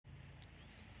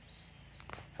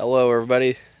Hello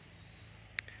everybody.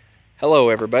 Hello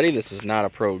everybody, this is Not a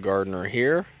Pro Gardener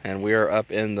here, and we are up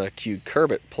in the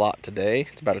cucurbit plot today.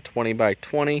 It's about a 20 by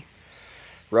 20,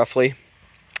 roughly.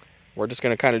 We're just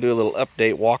going to kind of do a little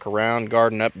update, walk around,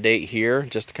 garden update here,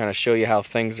 just to kind of show you how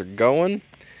things are going.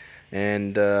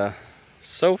 And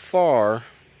so far,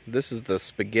 this is the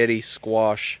spaghetti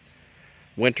squash,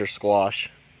 winter squash,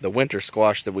 the winter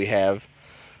squash that we have.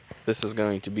 This is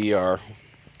going to be our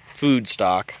food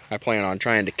stock. I plan on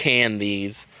trying to can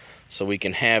these so we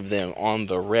can have them on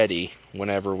the ready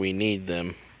whenever we need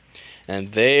them.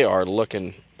 And they are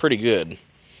looking pretty good.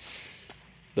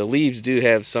 The leaves do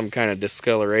have some kind of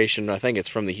discoloration. I think it's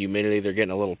from the humidity. They're getting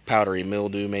a little powdery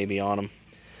mildew maybe on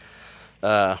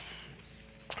them.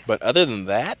 But other than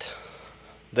that,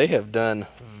 they have done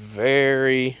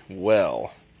very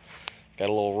well. Got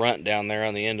a little runt down there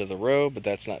on the end of the row, but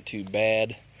that's not too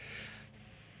bad.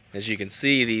 As you can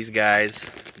see, these guys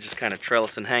just kind of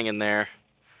trellising hanging there.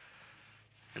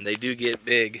 And they do get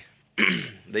big.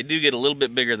 They do get a little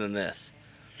bit bigger than this.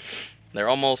 They're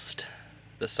almost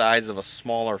the size of a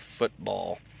smaller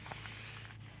football.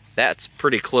 That's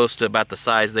pretty close to about the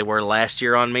size they were last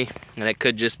year on me. And it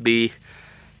could just be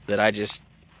that I just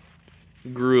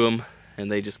grew them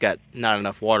and they just got not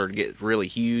enough water to get really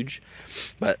huge.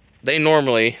 But they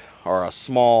normally are a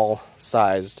small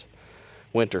sized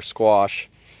winter squash.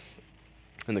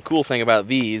 And the cool thing about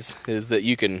these is that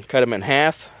you can cut them in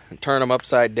half and turn them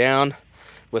upside down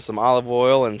with some olive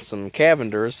oil and some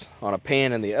Cavenders on a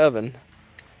pan in the oven,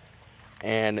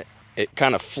 and it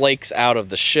kind of flakes out of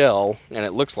the shell and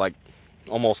it looks like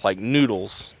almost like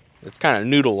noodles. It's kind of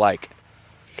noodle-like.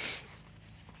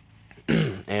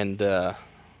 And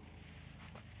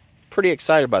pretty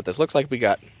excited about this. Looks like we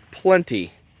got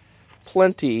plenty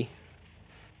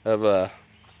of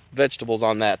vegetables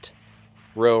on that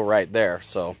row right there.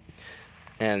 So,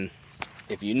 and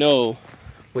if you know,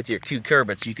 with your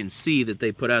cucurbits, you can see that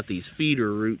they put out these feeder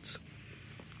roots.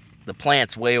 The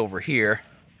plant's way over here,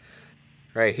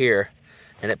 right here,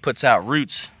 and it puts out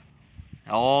roots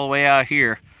all the way out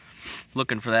here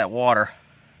looking for that water.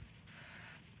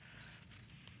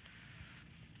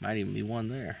 Might even be one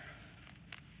there.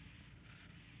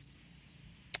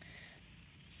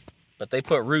 But they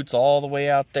put roots all the way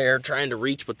out there trying to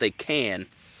reach what they can.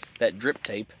 That drip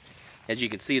tape, as you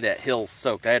can see, that hill's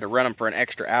soaked. I had to run them for an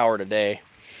extra hour today.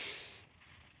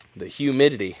 The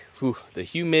humidity, the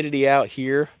humidity out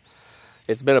here,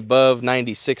 it's been above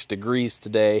 96 degrees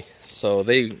today. So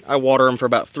I water them for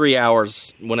about 3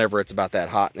 hours whenever it's about that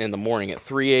hot in the morning at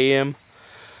 3 a.m.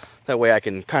 That way I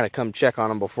can kind of come check on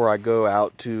them before I go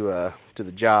out to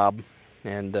the job.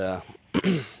 And that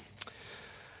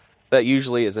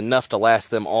usually is enough to last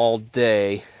them all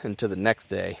day into the next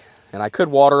day. And I could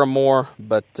water them more,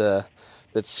 but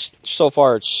so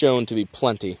far it's shown to be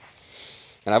plenty.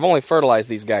 And I've only fertilized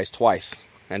these guys twice.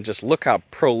 And just look how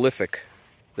prolific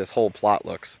this whole plot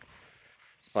looks.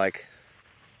 Like,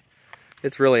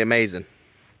 it's really amazing.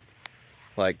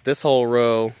 Like, this whole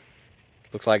row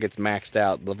looks like it's maxed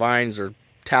out. The vines are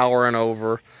towering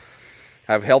over.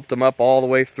 I've helped them up all the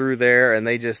way through there, and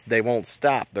they won't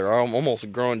stop. They're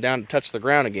almost growing down to touch the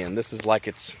ground again. This is like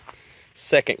its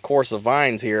second course of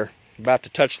vines here, about to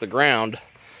touch the ground,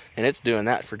 and it's doing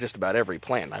that for just about every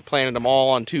plant. I planted them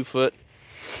all on 2 foot.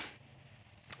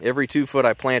 Every 2 foot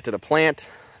I planted a plant,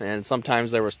 and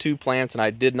sometimes there was 2 plants, and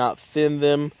I did not thin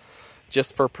them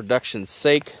just for production's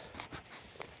sake.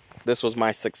 This was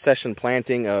my succession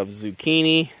planting of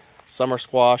zucchini, summer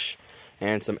squash,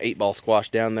 and some 8-ball squash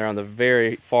down there on the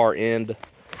very far end.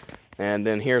 And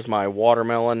then here's my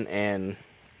watermelon and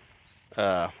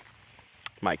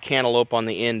my cantaloupe on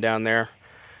the end down there.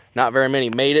 Not very many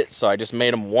made it, so I just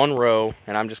made them one row,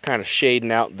 and I'm just kind of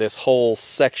shading out this whole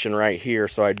section right here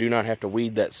so I do not have to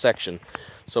weed that section.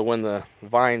 So when the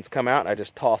vines come out, I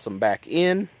just toss them back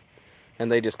in,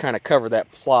 and they just kind of cover that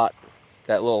plot,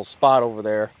 that little spot over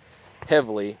there,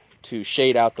 heavily to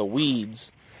shade out the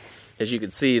weeds. As you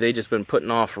can see, they just been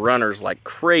putting off runners like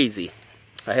crazy.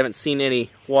 I haven't seen any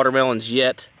watermelons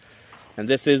yet, and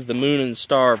this is the Moon and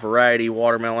Star variety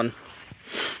watermelon.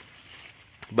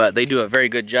 But they do a very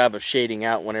good job of shading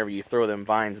out whenever you throw them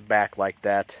vines back like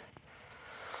that.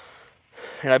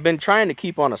 And I've been trying to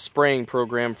keep on a spraying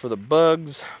program for the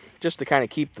bugs, just to kind of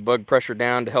keep the bug pressure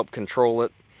down, to help control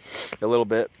it a little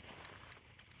bit.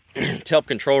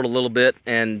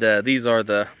 And these are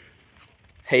the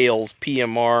Hales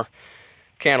PMR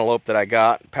cantaloupe that I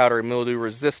got, powdery mildew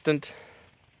resistant.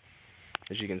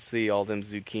 As you can see, all them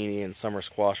zucchini and summer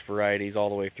squash varieties all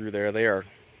the way through there. They are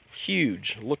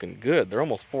huge, looking good. They're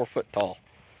almost 4 foot tall.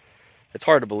 It's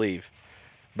hard to believe,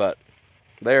 but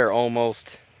they're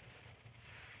almost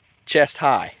chest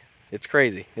high. It's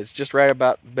crazy. It's just right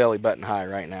about belly button high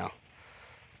right now.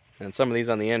 And some of these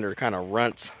on the end are kind of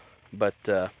runts, but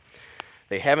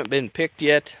they haven't been picked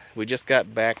yet. We just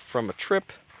got back from a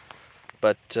trip,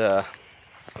 but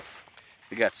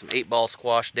we got some 8-ball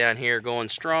squash down here going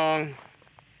strong.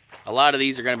 A lot of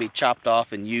these are going to be chopped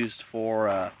off and used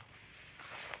for,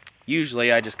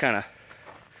 usually I just kind of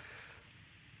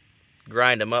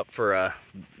grind them up for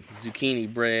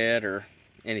zucchini bread or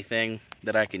anything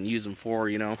that I can use them for,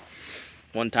 you know.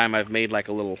 One time I've made like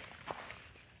a little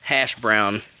hash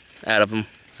brown out of them.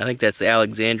 I think that's the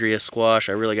Alexandria squash.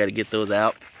 I really got to get those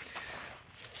out.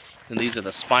 And these are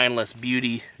the spineless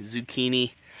beauty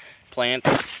zucchini plants.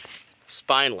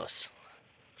 Spineless.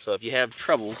 So if you have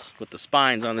troubles with the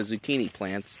spines on the zucchini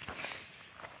plants,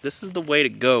 this is the way to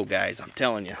go, guys. I'm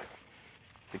telling you.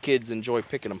 The kids enjoy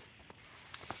picking them.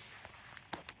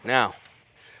 Now,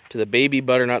 to the baby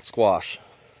butternut squash.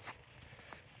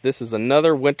 This is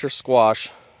another winter squash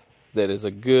that is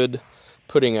a good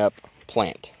putting up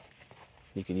plant.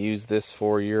 You can use this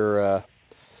for your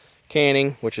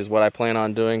canning, which is what I plan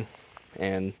on doing.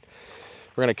 And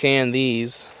we're going to can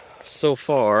these. So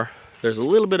far, there's a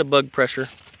little bit of bug pressure,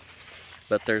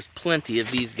 but there's plenty of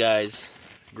these guys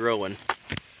growing.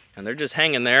 And they're just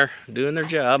hanging there, doing their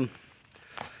job.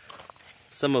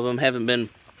 Some of them haven't been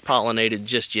pollinated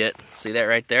just yet. See that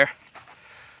right there?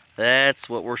 That's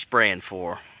what we're spraying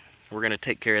for. We're going to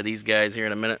take care of these guys here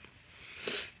in a minute.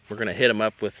 We're going to hit them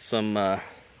up with some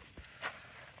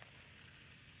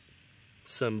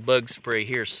bug spray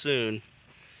here soon.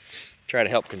 Try to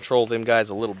help control them guys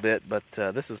a little bit, but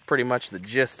this is pretty much the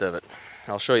gist of it.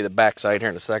 I'll show you the back side here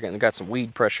in a second. We've got some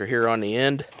weed pressure here on the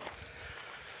end.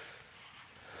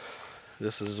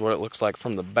 This is what it looks like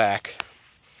from the back.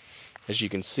 As you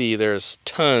can see, there's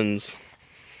tons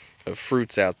of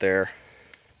fruits out there,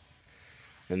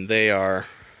 and they are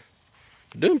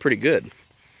doing pretty good.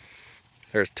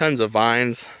 There's tons of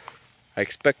vines. I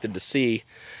expected to see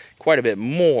quite a bit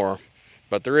more,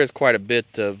 but there is quite a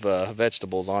bit of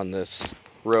vegetables on this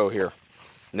row here.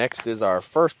 Next is our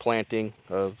first planting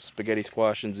of spaghetti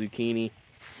squash and zucchini.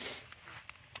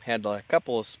 Had a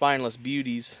couple of spineless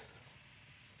beauties.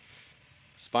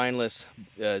 Spineless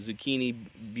zucchini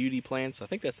beauty plants. I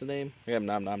think that's the name. Yeah, I'm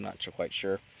not quite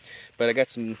sure. But I got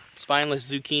some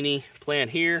spineless zucchini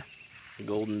plant here.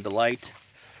 Golden Delight.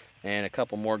 And a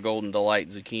couple more Golden Delight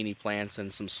zucchini plants.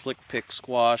 And some Slick Pick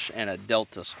squash and a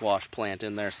Delta squash plant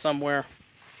in there somewhere.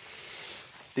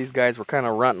 These guys were kind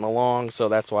of runting along, so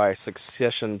that's why I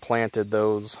succession planted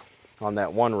those on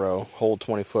that one row, whole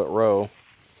 20-foot row.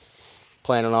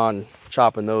 Planning on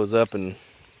chopping those up and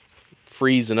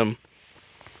freezing them,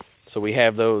 so we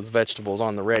have those vegetables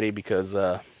on the ready. Because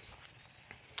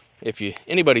if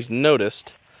anybody's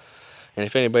noticed, and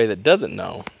if anybody that doesn't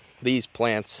know, these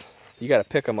plants, you got to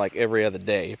pick them like every other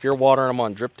day. If you're watering them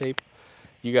on drip tape,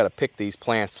 you got to pick these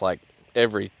plants like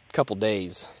every couple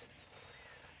days,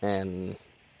 and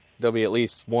there'll be at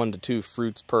least 1 to 2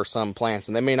 fruits per some plants,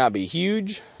 and they may not be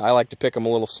huge. I like to pick them a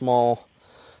little small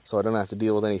so I don't have to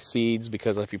deal with any seeds,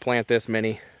 because if you plant this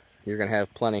many, you're gonna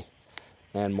have plenty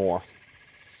and more.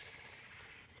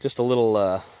 Just a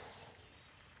little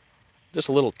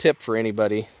tip for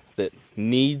anybody that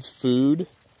needs food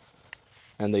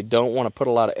and they don't want to put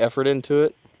a lot of effort into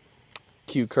it.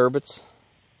 Cucurbits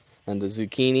and the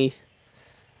zucchini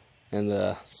and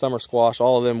the summer squash,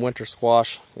 all of them winter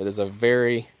squash, it is a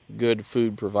very good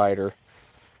food provider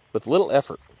with little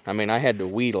effort. I mean, I had to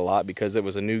weed a lot because it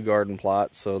was a new garden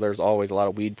plot, so there's always a lot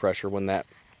of weed pressure when that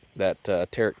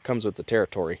comes with the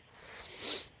territory.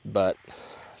 But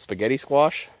spaghetti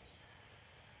squash,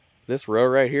 this row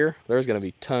right here, there's going to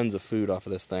be tons of food off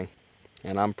of this thing,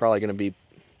 and I'm probably going to be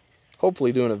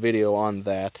hopefully doing a video on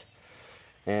that.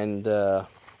 And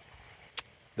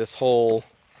this whole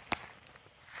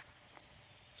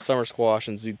summer squash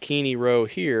and zucchini row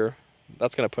here,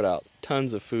 that's going to put out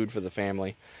tons of food for the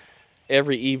family.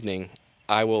 Every evening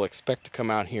I will expect to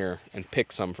come out here and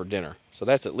pick some for dinner. So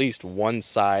that's at least one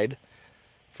side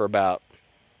for about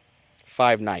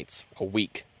 5 nights a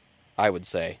week, I would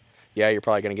say. Yeah, you're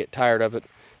probably going to get tired of it,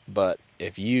 but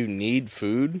if you need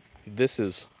food, this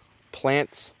is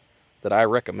plants that I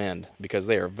recommend, because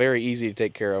they are very easy to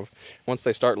take care of. Once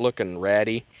they start looking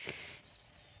ratty,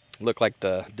 look like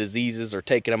the diseases are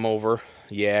taking them over,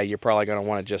 yeah, you're probably going to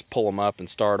want to just pull them up and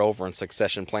start over and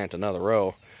succession plant another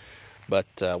row. But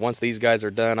once these guys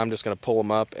are done, I'm just going to pull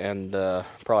them up and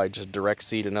probably just direct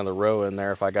seed another row in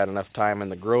there if I got enough time in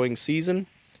the growing season.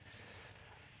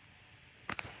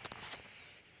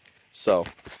 So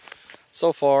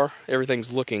far,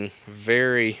 everything's looking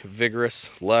very vigorous,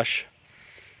 lush.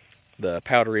 The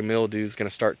powdery mildew is going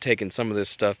to start taking some of this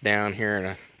stuff down here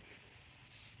in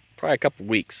probably a couple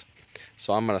weeks.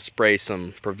 So I'm going to spray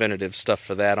some preventative stuff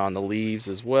for that on the leaves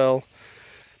as well.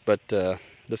 But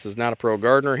this is Not a Pro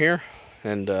Gardener here,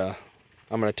 and I'm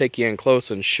going to take you in close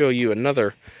and show you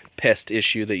another pest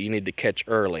issue that you need to catch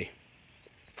early.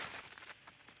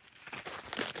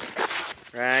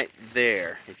 Right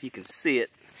there, if you can see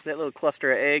it, that little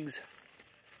cluster of eggs,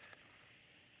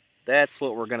 that's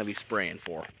what we're going to be spraying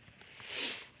for.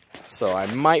 So I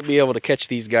might be able to catch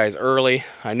these guys early.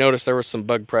 I noticed there was some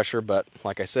bug pressure, but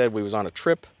like I said, we was on a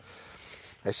trip.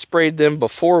 I sprayed them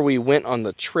before we went on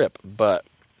the trip, but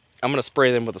I'm going to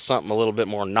spray them with something a little bit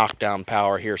more knockdown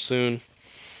power here soon.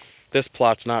 This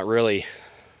plot's not really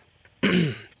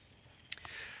been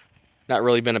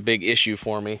a big issue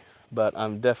for me, but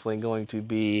I'm definitely going to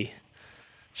be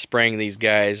spraying these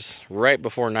guys right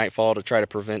before nightfall to try to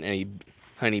prevent any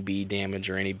honeybee damage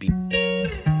or any bee.